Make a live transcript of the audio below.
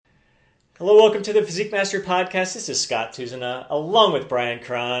Hello, welcome to the Physique Master Podcast. This is Scott Tuzana, along with Brian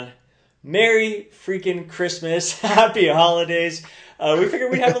Cron. Merry freaking Christmas. Happy holidays. We figured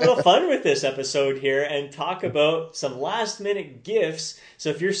we'd have a little fun with this episode here and talk about some last minute gifts. So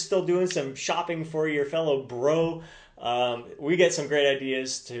if you're still doing some shopping for your fellow bro, we get some great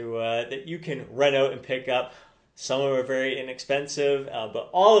ideas to that you can rent out and pick up. Some of them are very inexpensive, but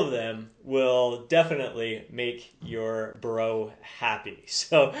all of them will definitely make your bro happy.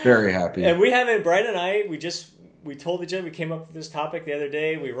 So Very happy. and we haven't, Brian and I, we told each other, we came up with this topic the other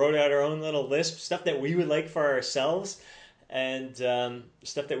day. We wrote out our own little list, stuff that we would like for ourselves and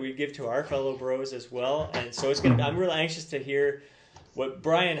stuff that we give to our fellow bros as well. And so I'm really anxious to hear what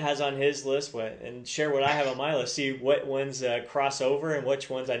Brian has on his list and share what I have on my list, see what ones cross over and which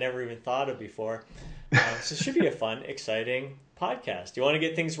ones I never even thought of before. So it should be a fun, exciting podcast. Do you want to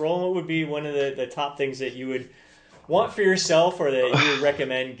get things rolling? What would be one of the top things that you would want for yourself or that you would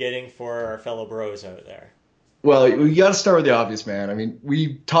recommend getting for our fellow bros out there? Well, you got to start with the obvious, man. I mean,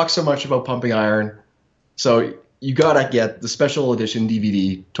 we talk so much about pumping iron, so you got to get the special edition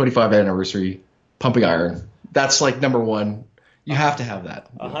DVD, 25th anniversary, pumping iron. That's like number one. You have to have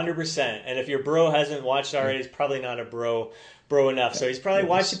that. 100%. And if your bro hasn't watched already, he's probably not a bro enough. So he's probably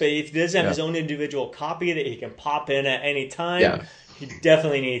watched it, but if he doesn't have his own individual copy that he can pop in at any time, he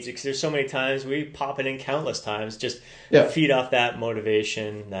definitely needs it. Because there's so many times, we pop it in countless times, just feed off that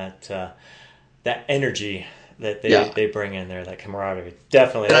motivation, that energy that they bring in there, that camaraderie.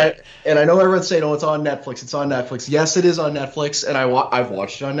 Definitely. And I know everyone's saying, oh, it's on Netflix. It's on Netflix. Yes, it is on Netflix, and I've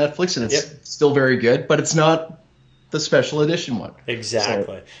watched it on Netflix, and it's still very good, but it's not the special edition one. Exactly.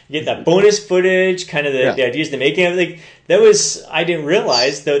 So, you get that bonus footage, kind of the ideas, the making of it. That was, I didn't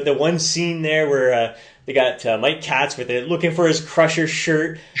realize, the one scene there where they got Mike Katz with it, looking for his Crusher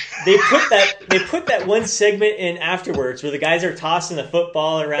shirt. They put that one segment in afterwards where the guys are tossing the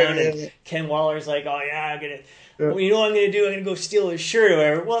football around and Ken Waller's like, oh yeah, well, you know what I'm going to do? I'm going to go steal his shirt or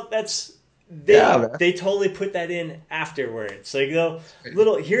whatever. Well, they totally put that in afterwards. Like,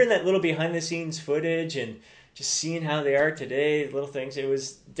 hearing that little behind the scenes footage and just seeing how they are today, little things, it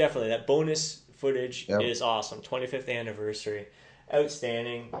was definitely, that bonus footage is awesome. 25th anniversary.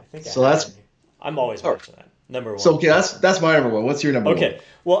 Outstanding. I think I'm always watching that. Number one. So, okay, that's my number one. What's your number one? Okay.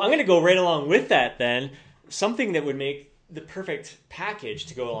 Well, I'm going to go right along with that then. Something that would make the perfect package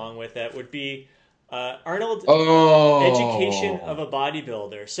to go along with that would be Arnold Education of a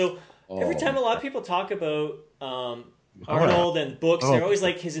Bodybuilder. So every time a lot of people talk about Arnold and books, they're always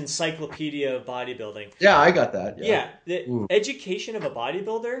like his encyclopedia of bodybuilding. Yeah, I got that. Yeah, the Education of a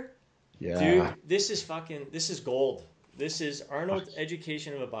Bodybuilder. Yeah. Dude, this is gold. This is Arnold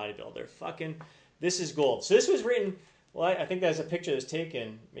Education of a Bodybuilder. This is gold. So this was written, well, I think there's a picture that's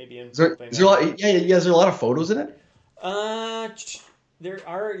taken maybe in... Is there a lot of photos in it? There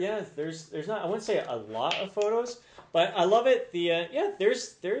are, there's not, I wouldn't say a lot of photos, but I love it.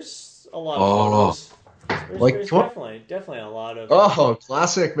 There's a lot of photos. There's definitely a lot of... Oh,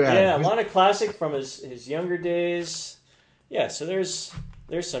 classic, man. Yeah, a lot of classic from his younger days. Yeah, so there's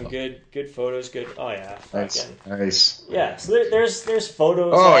some good photos. Good. Oh yeah. Nice. Yeah. So there's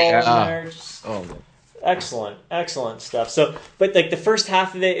photos. Oh yeah. There. Excellent stuff. So, but like the first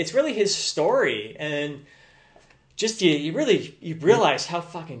half of it, it's really his story, and just you realize how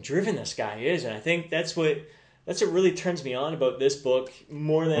fucking driven this guy is, and I think that's what really turns me on about this book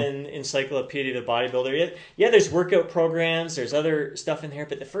more than Encyclopedia of the Bodybuilder. Yeah, there's workout programs, there's other stuff in there,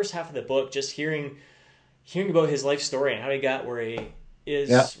 but the first half of the book, just hearing about his life story and how he got where he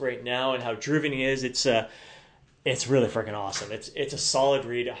is right now and how driven he is, it's really freaking awesome. It's a solid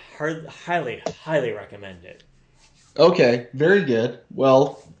read. Highly recommend it. Okay, very good.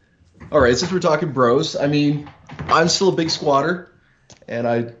 Well, all right, since we're talking bros, I mean, I'm still a big squatter, and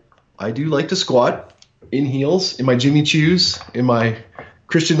I do like to squat in heels, in my Jimmy Choos, in my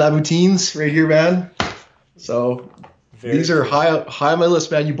Christian Louboutins right here, man. So these are high on my list,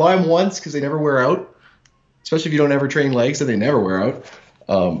 man. You buy them once because they never wear out. Especially if you don't ever train legs, so they never wear out.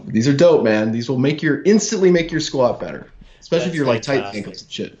 These are dope, man. These will instantly make your squat better. Especially if you're like tight ankles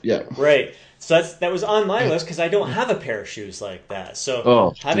and shit. Yeah. Right. So that was on my list because I don't have a pair of shoes like that.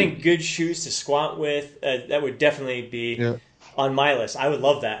 So having good shoes to squat with, that would definitely be on my list. I would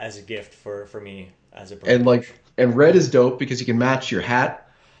love that as a gift for me as a brother. And red is dope because you can match your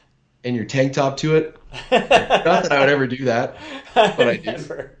hat and your tank top to it. Not that I would ever do that, but I do.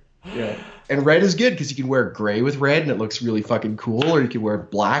 Never. Yeah. And red is good because you can wear gray with red and it looks really fucking cool, or you can wear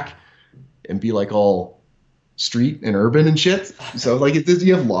black and be like all street and urban and shit. So like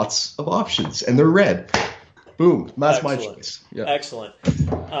you have lots of options, and they're red. Boom. That's my Excellent. choice. Yeah. Excellent.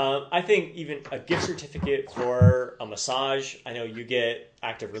 I think even a gift certificate for a massage. I know you get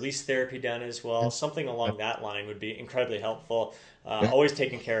active release therapy done as well. Something along that line would be incredibly helpful. Always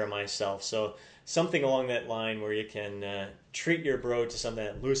taking care of myself. So something along that line where you can treat your bro to something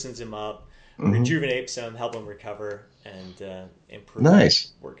that loosens him up, rejuvenates him, help him recover, and improve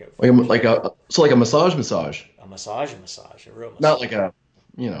Nice. workout. Like a massage, a massage, a real massage. not like a,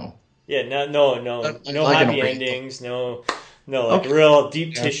 you know. Yeah, no Like happy an endings, no, like Okay. real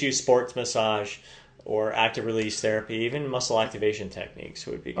deep tissue sports massage or active release therapy, even muscle activation techniques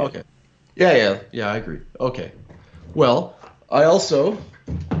would be good. Okay. Yeah. I agree. Okay. Well, I also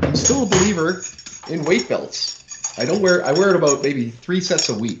am still a believer in weight belts. I wear it about maybe 3 sets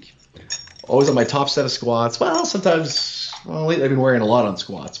a week. Always on my top set of squats. Well, sometimes, lately I've been wearing a lot on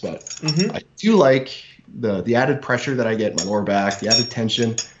squats, but I do like the added pressure that I get in my lower back, the added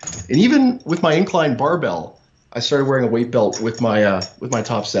tension, and even with my incline barbell, I started wearing a weight belt with my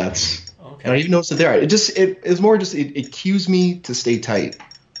top sets. Okay. And I even noticed it there. It cues me to stay tight.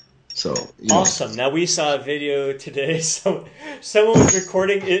 So Awesome. Now we saw a video today. Someone was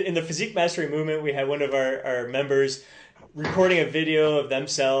recording in the Physique Mastery movement. We had one of our members recording a video of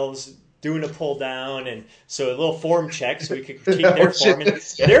themselves doing a pull down, and so a little form check so we could critique their form. And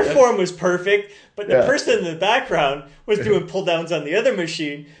their form was perfect, but the person in the background was doing pull downs on the other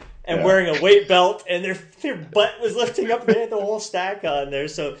machine and wearing a weight belt, and their butt was lifting up. They had the whole stack on there.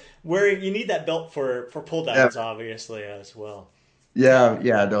 So you need that belt for pull downs, obviously, as well. Yeah,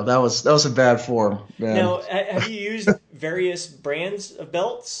 no, that was a bad form, man. Now, have you used various brands of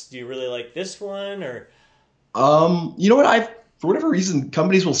belts? Do you really like this one, or? You know what? For whatever reason,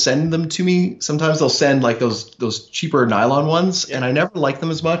 companies will send them to me. Sometimes they'll send like those cheaper nylon ones, and I never like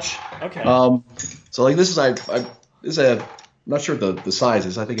them as much. Okay. So like this is I'm not sure what the size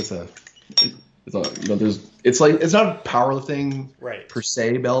is. I think it's it's not a powerlifting per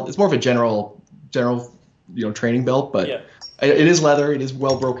se belt. It's more of a general training belt, but it is leather. It is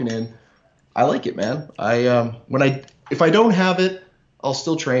well broken in. I like it, man. If I don't have it, I'll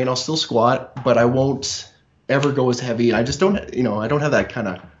still train. I'll still squat, but I won't ever go as heavy. I just don't have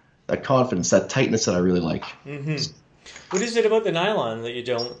that confidence, that tightness that I really like. Mm-hmm. What is it about the nylon that you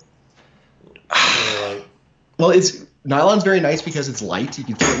don't really like? Well, nylon's very nice because it's light. You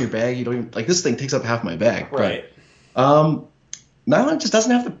can throw it in your bag. You don't even, like, this thing takes up half my bag. Right. But, nylon just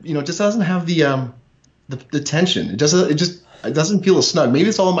doesn't have the tension. It doesn't feel as snug. Maybe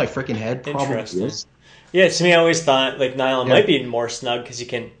it's all in my freaking head. Probably is. Yeah, to me, I always thought like nylon might be more snug because you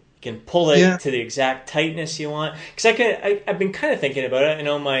can pull it to the exact tightness you want. Because I've been kind of thinking about it. I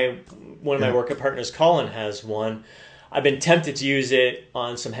know one of my workout partners, Colin, has one. I've been tempted to use it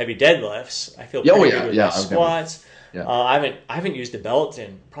on some heavy deadlifts. I feel pretty good with my squats. I haven't used a belt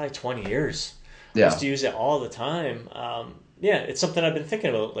in probably 20 years. I used to use it all the time. It's something I've been thinking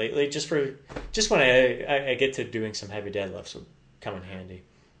about lately. Just when I get to doing some heavy deadlifts would come in handy.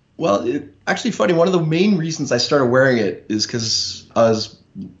 Well, actually funny. One of the main reasons I started wearing it is because I was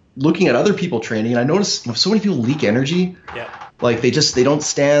looking at other people training, and I noticed so many people leak energy. Yeah. Like they don't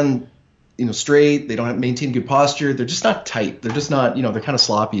stand, straight. They don't maintain good posture. They're just not tight. They're just not, they're kind of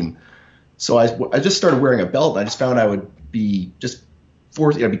sloppy. And so I just started wearing a belt, and I just found I would be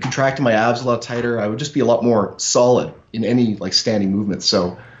I'd be contracting my abs a lot tighter. I would just be a lot more solid in any like standing movement.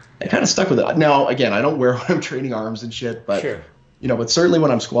 So I kind of stuck with it. Now, again, I don't wear when I'm training arms and shit, but but certainly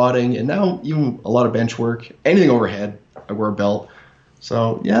when I'm squatting, and now even a lot of bench work, anything overhead, I wear a belt.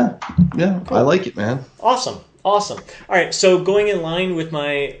 So yeah, cool. I like it, man. Awesome. All right, so going in line with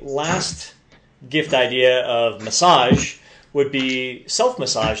my last gift idea of massage would be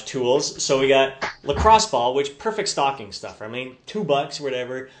self-massage tools. So we got lacrosse ball, which perfect stocking stuff. I mean, $2 or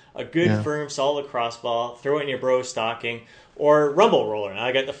whatever, a good firm solid lacrosse ball, throw it in your bro stocking, or rumble roller. Now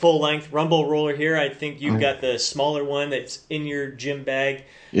I got the full-length rumble roller here. I think you've got the smaller one that's in your gym bag.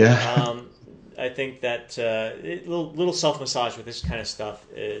 Yeah. I think that little self-massage with this kind of stuff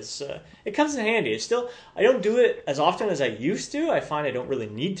is it comes in handy. It's still, I don't do it as often as I used to. I find I don't really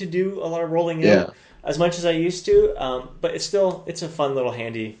need to do a lot of rolling out as much as I used to. But it's a fun little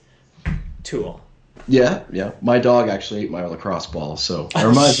handy tool. Yeah. My dog actually ate my lacrosse ball, so it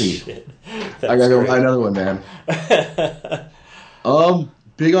reminds me. I gotta go buy another one, man.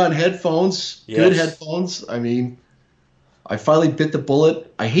 Big on headphones. Yes. Good headphones. I mean, I finally bit the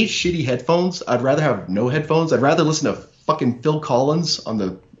bullet. I hate shitty headphones. I'd rather have no headphones. I'd rather listen to fucking Phil Collins on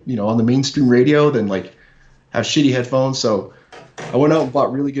the mainstream radio than like have shitty headphones. So I went out and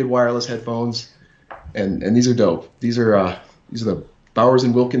bought really good wireless headphones, and these are dope. These are the Bowers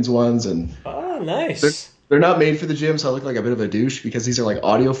and Wilkins ones, and nice. They're not made for the gym, so I look like a bit of a douche because these are like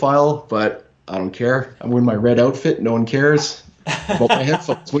audiophile, but I don't care. I'm wearing my red outfit. No one cares about my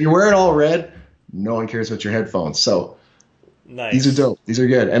headphones. When you're wearing all red, no one cares about your headphones. So these are Nice. dope. These are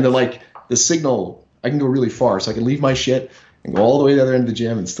good. And they're like the signal. I can go really far, so I can leave my shit and go all the way to the other end of the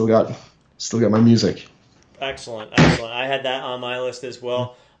gym and still got my music. Excellent, excellent. I had that on my list as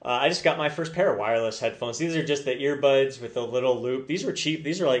well. I just got my first pair of wireless headphones. These are just the earbuds with a little loop. These were cheap.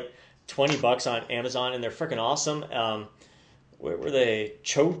 These are like $20 on Amazon, and they're freaking awesome. Where were they?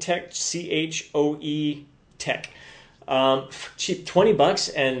 Choetech, Choe Tech. Cheap,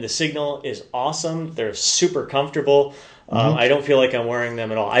 $20, and the signal is awesome. They're super comfortable. I don't feel like I'm wearing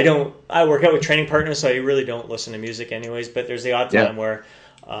them at all. I work out with training partners, so I really don't listen to music anyways. But there's the odd time where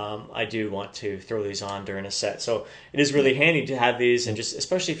I do want to throw these on during a set. So it is really handy to have these, and just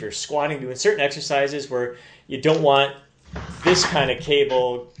especially if you're squatting, doing certain exercises where you don't want this kind of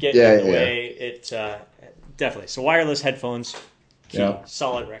cable getting in the way. It definitely. So wireless headphones, key,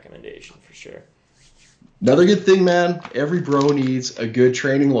 solid recommendation for sure. Another good thing, man. Every bro needs a good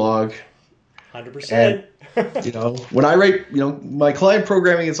training log. 100%. And, when I write, my client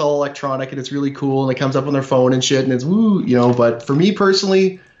programming is all electronic and it's really cool and it comes up on their phone and shit and it's woo, but for me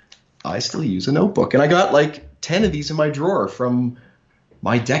personally, I still use a notebook. And I got like 10 of these in my drawer from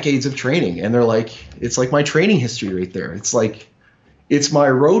my decades of training. And it's like my training history right there. It's like, it's my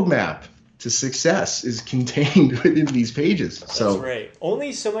roadmap to success is contained within these pages. So that's right.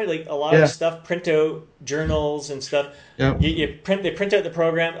 Only so much, like a lot of stuff, print out journals and stuff. Yeah. They print out the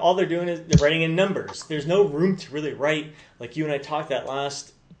program. All they're doing is they're writing in numbers. There's no room to really write, like you and I talked that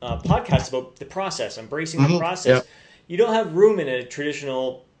last podcast about the process, embracing the process. Yeah. You don't have room in a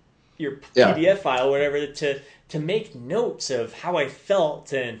traditional PDF file or whatever to make notes of how I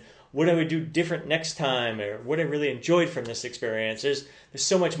felt and what I would do different next time, or what I really enjoyed from this experience. There's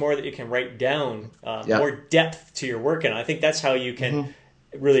so much more that you can write down, more depth to your work, and I think that's how you can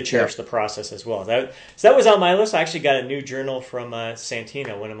really cherish the process as well. So that was on my list. I actually got a new journal from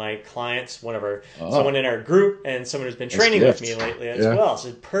Santino, one of my clients, someone in our group, and someone who's been training with me lately as well. So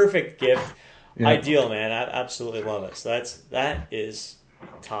it's a perfect gift. Ideal, man. I absolutely love it. So that is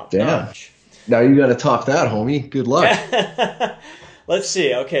top notch. Now you got to top that, homie. Good luck. Let's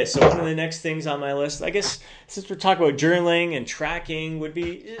see. Okay, so one of the next things on my list, I guess, since we're talking about journaling and tracking, would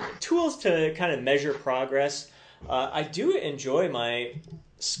be tools to kind of measure progress. I do enjoy my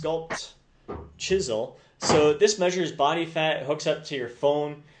Sculpt Chisel. So this measures body fat. It hooks up to your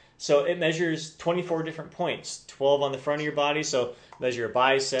phone. So it measures 24 different points, 12 on the front of your body. So measure your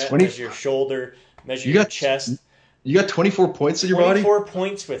bicep, measure your shoulder, measure your chest. You got 24 points in your body? 24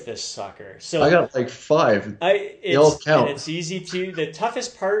 points with this sucker. So I got like 5. They all count. And it's easy to. The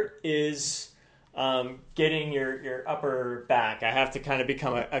toughest part is getting your upper back. I have to kind of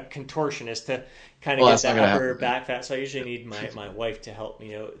become a contortionist to kind of get that upper back fat. So I usually need my wife to help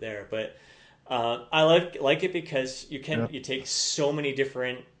me out there. But I like it because you take so many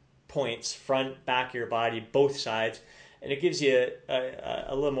different points, front, back of your body, both sides. And it gives you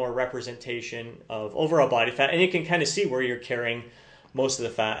a little more representation of overall body fat. And you can kind of see where you're carrying most of the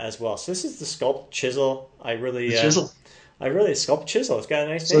fat as well. So this is the Sculpt Chisel. Sculpt Chisel. It's got a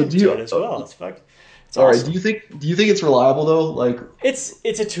nice name to it as well. It's awesome. All right. Do you think it's reliable though? Like it's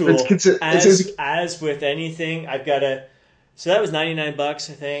a tool. As with anything, I've got so that was $99, I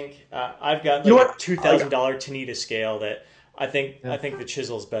think. I've got like a $2,000 Tanita scale that I think the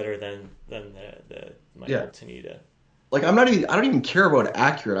Chisel's better than the old Tanita. Like I don't even care about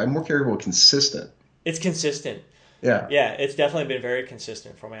accurate. I more care about consistent. It's consistent. Yeah. Yeah, it's definitely been very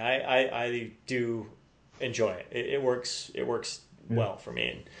consistent for me. I do enjoy it. It works well for me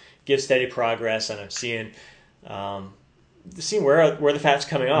and gives steady progress, and I'm seeing where the fat's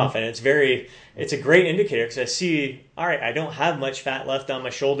coming off, and it's a great indicator because I see, all right, I don't have much fat left on my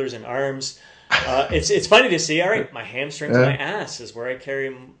shoulders and arms. It's funny to see, all right, my hamstrings, my ass is where I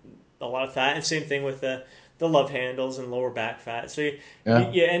carry a lot of fat, and same thing with the love handles and lower back fat. So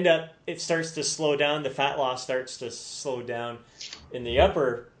you end up, it starts to slow down. The fat loss starts to slow down in the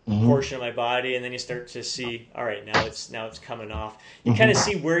upper portion of my body, and then you start to see, all right, now it's coming off. You kind of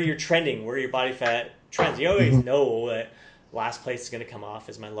see where you're trending, where your body fat trends. You always know that last place is going to come off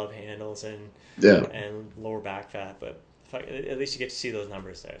is my love handles and lower back fat, but at least you get to see those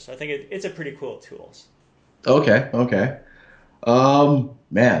numbers there. So I think it's a pretty cool tool. Okay.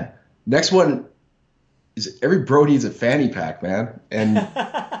 Man, next one is every bro needs a fanny pack, man. And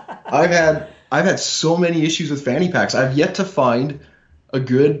I've had so many issues with fanny packs. I've yet to find a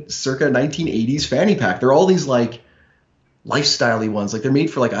good circa 1980s fanny pack. They're all these like lifestyle-y ones. Like they're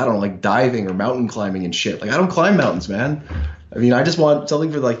made for like, I don't know, like diving or mountain climbing and shit. Like I don't climb mountains, man. I mean, I just want something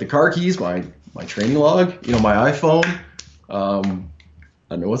for like the car keys, my training log, my iPhone.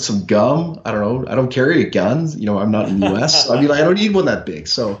 I don't know, what's some gum? I don't know. I don't carry a gun. I'm not in the U.S. I mean, I don't need one that big.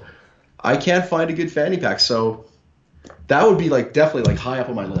 So I can't find a good fanny pack. So that would be like definitely like high up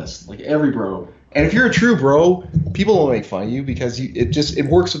on my list. Like every bro. And if you're a true bro, people will make fun of you because it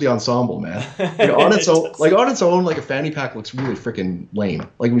works with the ensemble, man. On its own, like a fanny pack looks really freaking lame.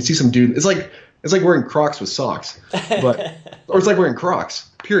 Like when you see some dude, it's like wearing Crocs with socks, or it's like wearing Crocs.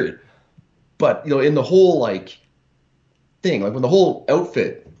 Period. But in the whole like thing, like when the whole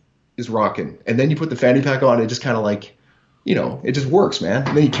outfit is rocking, and then you put the fanny pack on, it just kind of like, it just works, man.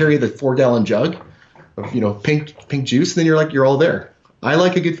 And then you carry the 4-gallon jug of pink juice, and then you're all there. I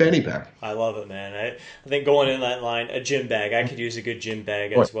like a good fanny pack. I love it, man. I think going in that line, a gym bag. I could use a good gym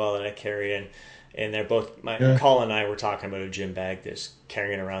bag as well that I carry in. And they're both, Colin and I were talking about a gym bag, just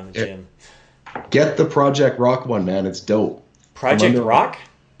carrying it around the gym. Get the Project Rock one, man. It's dope. Project Rock?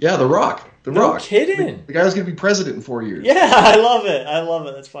 Yeah, the Rock. No kidding. The guy's going to be president in 4 years. Yeah, I love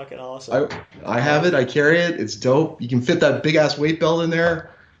it. That's fucking awesome. I have it. I carry it. It's dope. You can fit that big ass weight belt in there.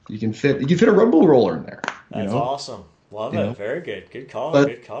 You can fit a rumble roller in there. That's awesome. Love it. Very good. Good call.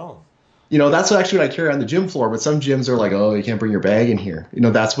 Good call. That's actually what I carry on the gym floor. But some gyms are like, oh, you can't bring your bag in here.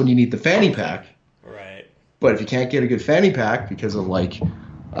 That's when you need the fanny pack. Right. But if you can't get a good fanny pack because of like,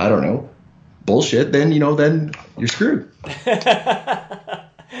 I don't know, bullshit, then then you're screwed.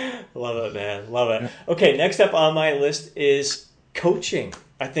 Love it, man. Love it. Okay, next up on my list is coaching.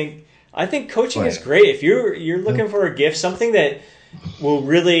 I think coaching is great. If you're looking for a gift, something that will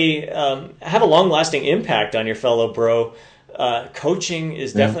really have a long-lasting impact on your fellow bro, coaching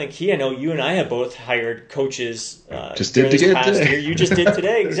is definitely key. I know you and I have both hired coaches just did this past year. You just did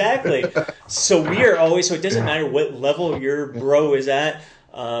today, exactly. So we are always, so it doesn't matter what level your bro is at,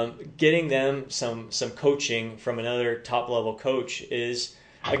 getting them some coaching from another top-level coach is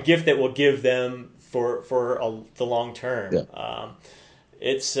a gift that will give them for the long term. Yeah.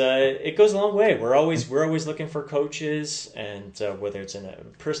 It goes a long way. We're always looking for coaches, and whether it's in a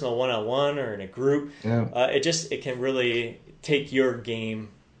personal one-on-one or in a group, it can really take your game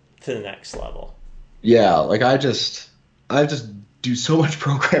to the next level. Yeah, like I just do so much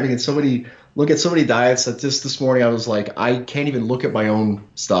programming and look at so many diets that just this morning I was like, I can't even look at my own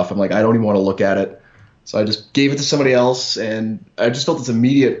stuff. I'm like, I don't even want to look at it. So I just gave it to somebody else, and I just felt this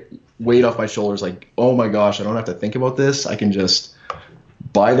immediate weight off my shoulders. Like, oh my gosh, I don't have to think about this. I can just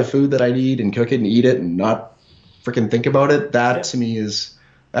buy the food that I need and cook it and eat it and not freaking think about it. That to me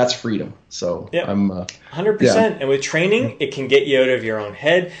that's freedom. So I'm 100%. And with training, it can get you out of your own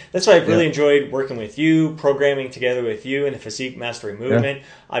head. That's why I've really enjoyed working with you, programming together with you in the Physique Mastery Movement.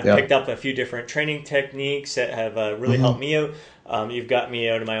 I've picked up a few different training techniques that have really helped me out. You've got me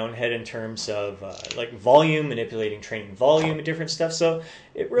out of my own head in terms of like volume, manipulating training volume and different stuff. So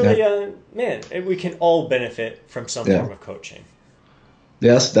it really, we can all benefit from some form of coaching.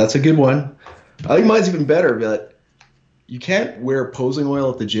 Yes, that's a good one. I think mine's even better, but you can't wear posing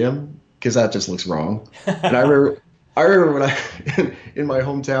oil at the gym because that just looks wrong. And I remember when I in my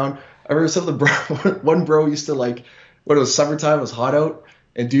hometown, I remember some of the one bro used to like when it was summertime, it was hot out,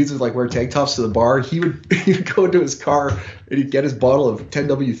 and dudes would like wear tank tops to the bar. He would go into his car and he'd get his bottle of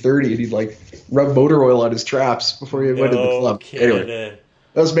 10W30 and he'd like rub motor oil on his traps before he went to the club. Anyway,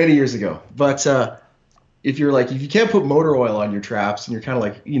 that was many years ago. But if you can't put motor oil on your traps and you're kind of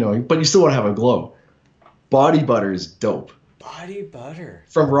like, but you still want to have a glow, body butter is dope. Body butter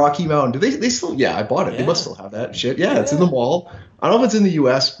from Rocky Mountain. Do they still? Yeah, I bought it. They must still have that shit. Yeah, it's in the mall. I don't know if it's in the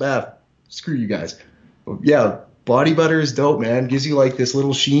U.S. Screw you guys. But yeah, body butter is dope, man. Gives you like this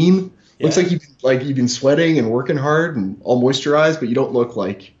little sheen. Yeah. Looks like you've been sweating and working hard and all moisturized, but you don't look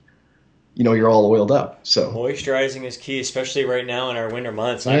like you're all oiled up. So moisturizing is key, especially right now in our winter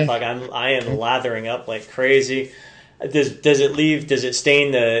months. I am lathering up like crazy. Does it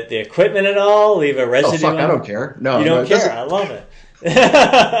stain the equipment at all? Leave a residue? Oh fuck, I don't care. No, you don't care. I love it.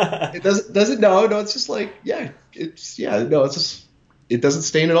 It doesn't. No, it's just like it's just it doesn't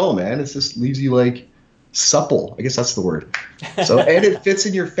stain at all, man. It just leaves you like supple. I guess that's the word. So and it fits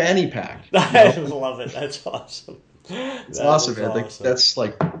in your fanny pack. I love it. That's awesome. It's awesome, man. Awesome. Like, that's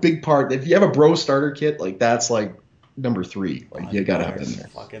like big part. If you have a bro starter kit, like that's like number 3. Like you gotta have it in there.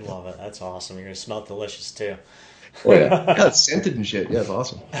 Fucking love it. That's awesome. You're gonna smell delicious too. Oh yeah, it's scented and shit. Yeah, it's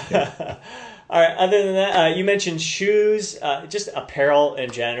awesome. Yeah. All right. Other than that, you mentioned shoes, just apparel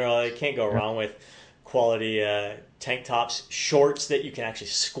in general. You can't go wrong with quality tank tops, shorts that you can actually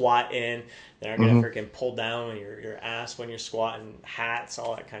squat in. That aren't gonna freaking pull down your ass when you're squatting. Hats,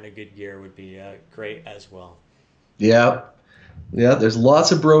 all that kind of good gear would be great as well. Yeah. There's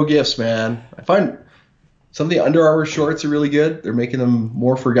lots of bro gifts, man. I find some of the Under Armour shorts are really good. They're making them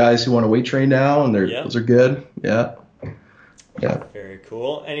more for guys who want to weight train now, and those are good. Yeah. Yeah. Very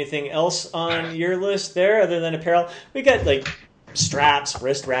cool. Anything else on your list there other than apparel? We got like straps,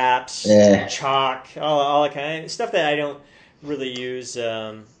 wrist wraps, chalk, all that kind of stuff that I don't really use.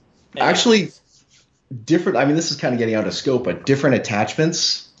 Actually, different. I mean, this is kind of getting out of scope, but different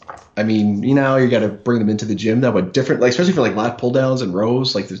attachments. I mean, you know, you got to bring them into the gym now, but different, like especially for like lat pull downs and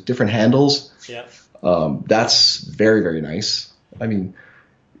rows, like there's different handles. Yeah. That's very, very nice. I mean,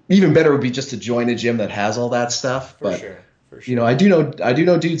 even better would be just to join a gym that has all that stuff. For sure. You know, I do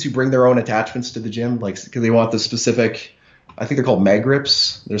know dudes who bring their own attachments to the gym, like because they want the specific. I think they're called mag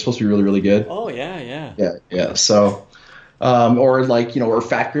grips. They're supposed to be really, really good. Oh yeah. Yeah. So, or like, you know, or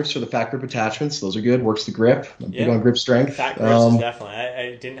fat grips for the fat grip attachments. Those are good. Works the grip. I'm big on grip strength. Fat grips is definitely.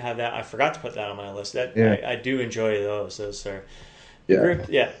 I didn't have that. I forgot to put that on my list. I do enjoy those. Those are.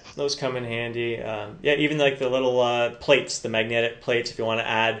 Those come in handy. Even like the little plates, the magnetic plates, if you want to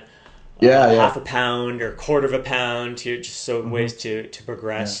add half a pound or quarter of a pound to just ways to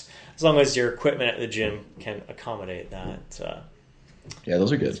progress. Yeah. As long as your equipment at the gym can accommodate that.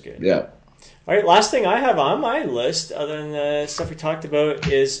 Those are good. That's good. Yeah. All right, last thing I have on my list, other than the stuff we talked about,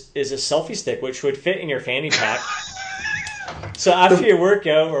 is a selfie stick, which would fit in your fanny pack. So after you work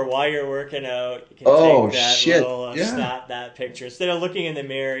out or while you're working out, you can take that little snap that picture. Instead of looking in the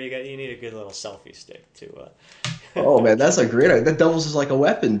mirror, you need a good little selfie stick to. Oh man, that's a great idea. That doubles as like a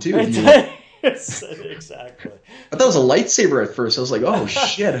weapon too. Exactly. I thought it was a lightsaber at first. I was like, oh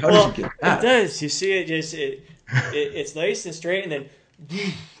shit, how did you get that? It does. You see it just it's nice and straight, and then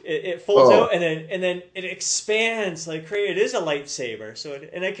it folds out, and then it expands like crazy. It is a lightsaber, so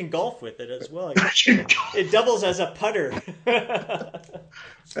and I can golf with it as well. It doubles as a putter.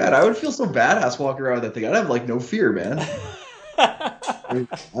 Man, I would feel so badass walking around with that thing. I'd have like no fear, man. I'd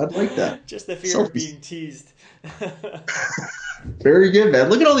like that. Just the fear of being teased. Very good, man.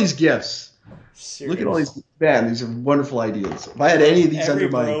 Look at all these gifts. Serious. Look at all these, man. These are wonderful ideas. If I had any of these under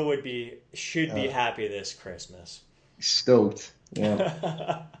my, every bro should be happy this Christmas. Stoked.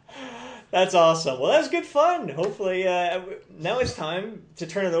 Yeah. That's awesome. Well, that was good fun. Hopefully, now it's time to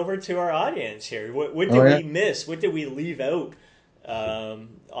turn it over to our audience here. What did we miss? What did we leave out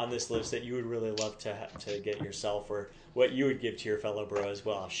on this list that you would really love to get yourself, or what you would give to your fellow bro as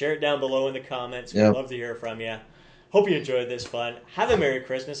well? Share it down below in the comments. We'd love to hear from you. Hope you enjoyed this fun. Have a Merry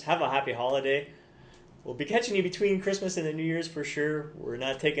Christmas. Have a happy holiday. We'll be catching you between Christmas and the New Year's for sure. We're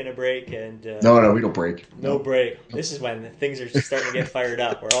not taking a break. And No, we don't break. No break. This is when things are starting to get fired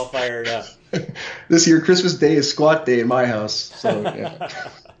up. We're all fired up. This year, Christmas Day is squat day in my house. So, yeah.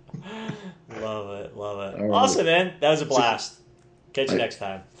 Love it. Awesome, man. That was a blast. Catch you next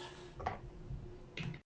time.